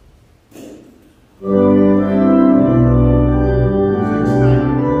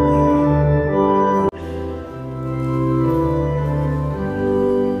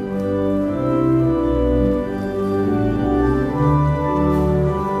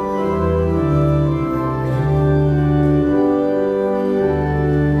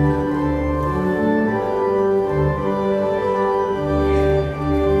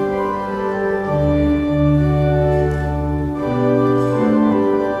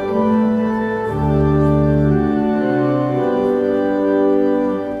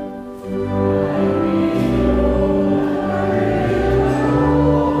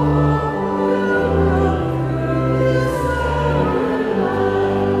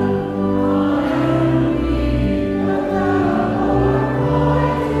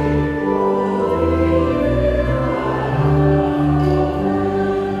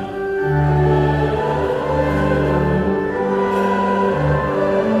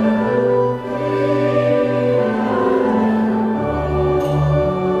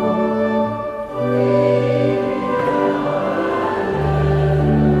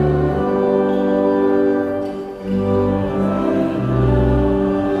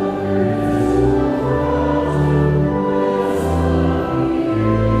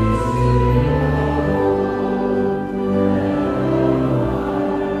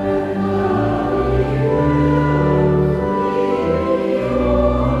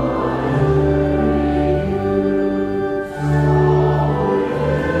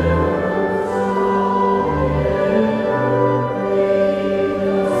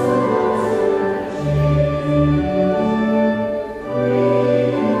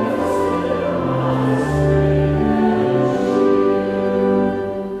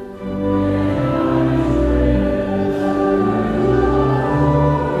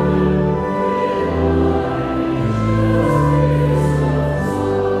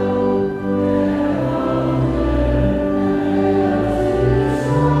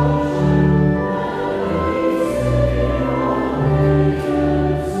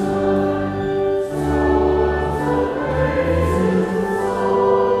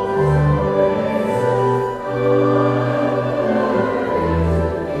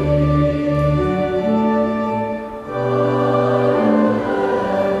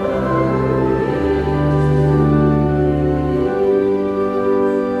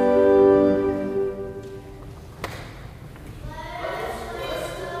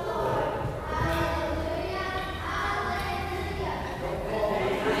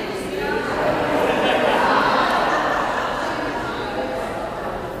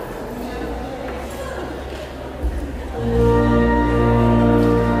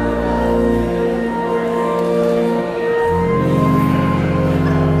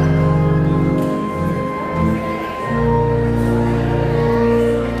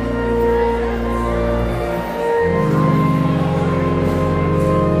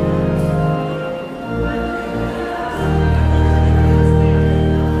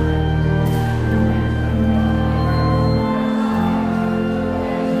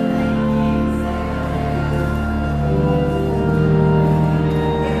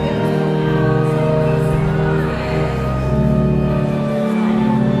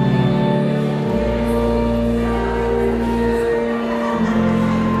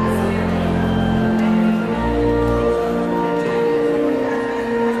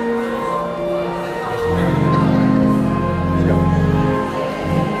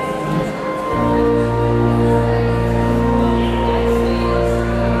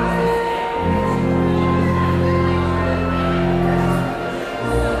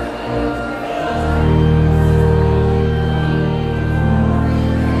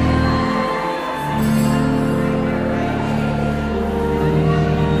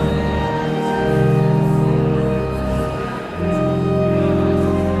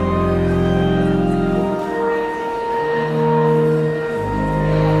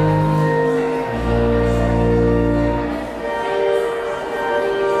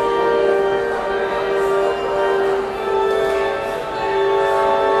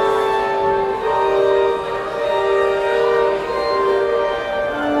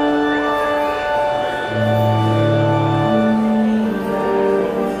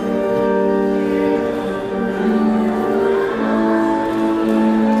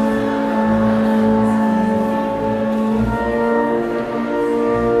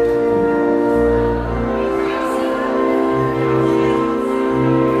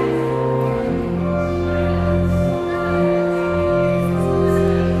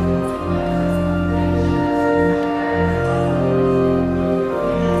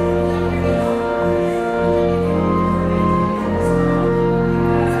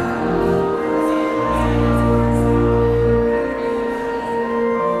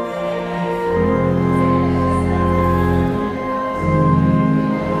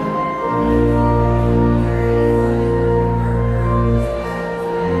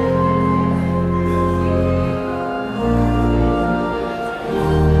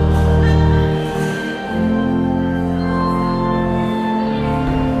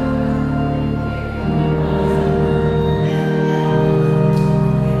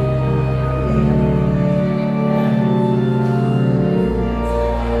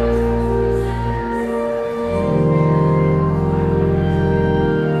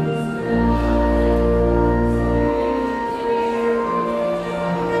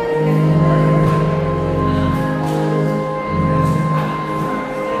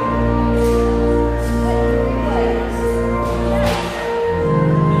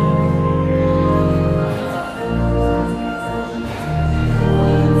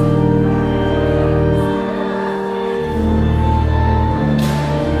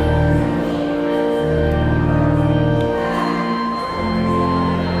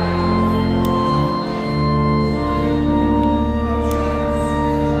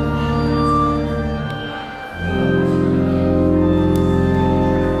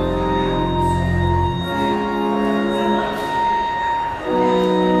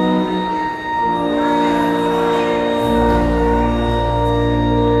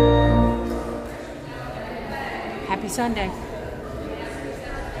 Sunday.